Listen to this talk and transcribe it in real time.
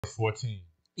14.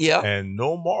 Yeah. And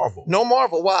no marvel. No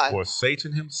marvel. Why? For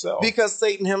Satan himself. Because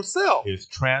Satan himself is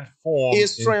transformed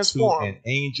into an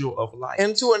angel of light.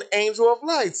 Into an angel of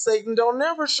light. Satan don't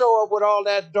never show up with all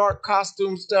that dark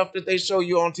costume stuff that they show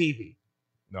you on TV.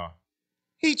 No.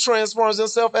 He transforms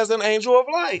himself as an angel of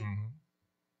light. Mm-hmm.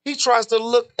 He tries to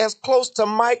look as close to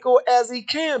Michael as he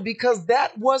can because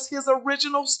that was his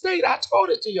original state. I told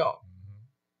it to y'all. Mm-hmm.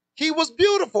 He was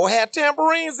beautiful, had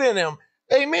tambourines in him.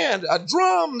 Amen.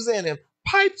 Drums in him,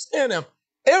 pipes in him.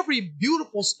 Every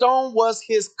beautiful stone was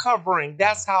his covering.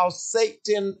 That's how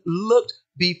Satan looked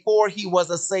before he was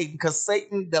a Satan, because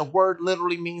Satan, the word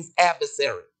literally means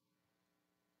adversary.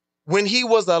 When he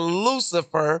was a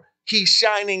Lucifer, he's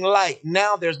shining light.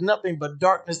 Now there's nothing but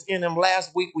darkness in him.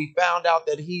 Last week we found out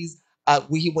that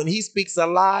when he speaks a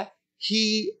lie,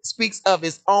 he speaks of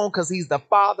his own because he's the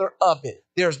father of it.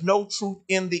 There's no truth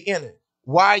in it.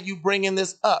 Why are you bringing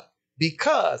this up?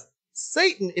 Because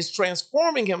Satan is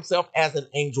transforming himself as an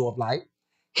angel of light.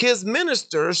 His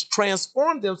ministers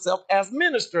transform themselves as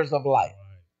ministers of light.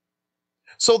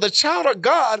 So the child of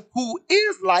God who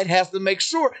is light has to make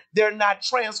sure they're not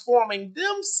transforming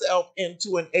themselves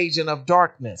into an agent of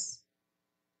darkness.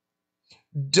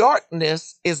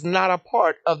 Darkness is not a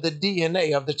part of the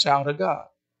DNA of the child of God.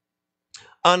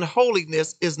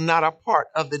 Unholiness is not a part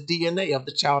of the DNA of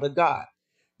the child of God.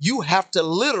 You have to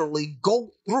literally go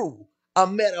through a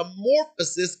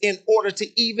metamorphosis in order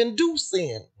to even do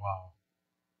sin. Wow.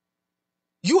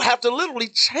 You have to literally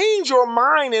change your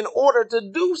mind in order to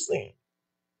do sin.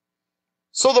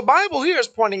 So the Bible here is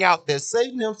pointing out that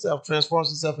Satan himself transforms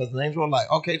himself as an angel of light.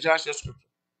 Okay, Josh, your scripture.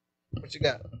 What you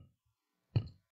got?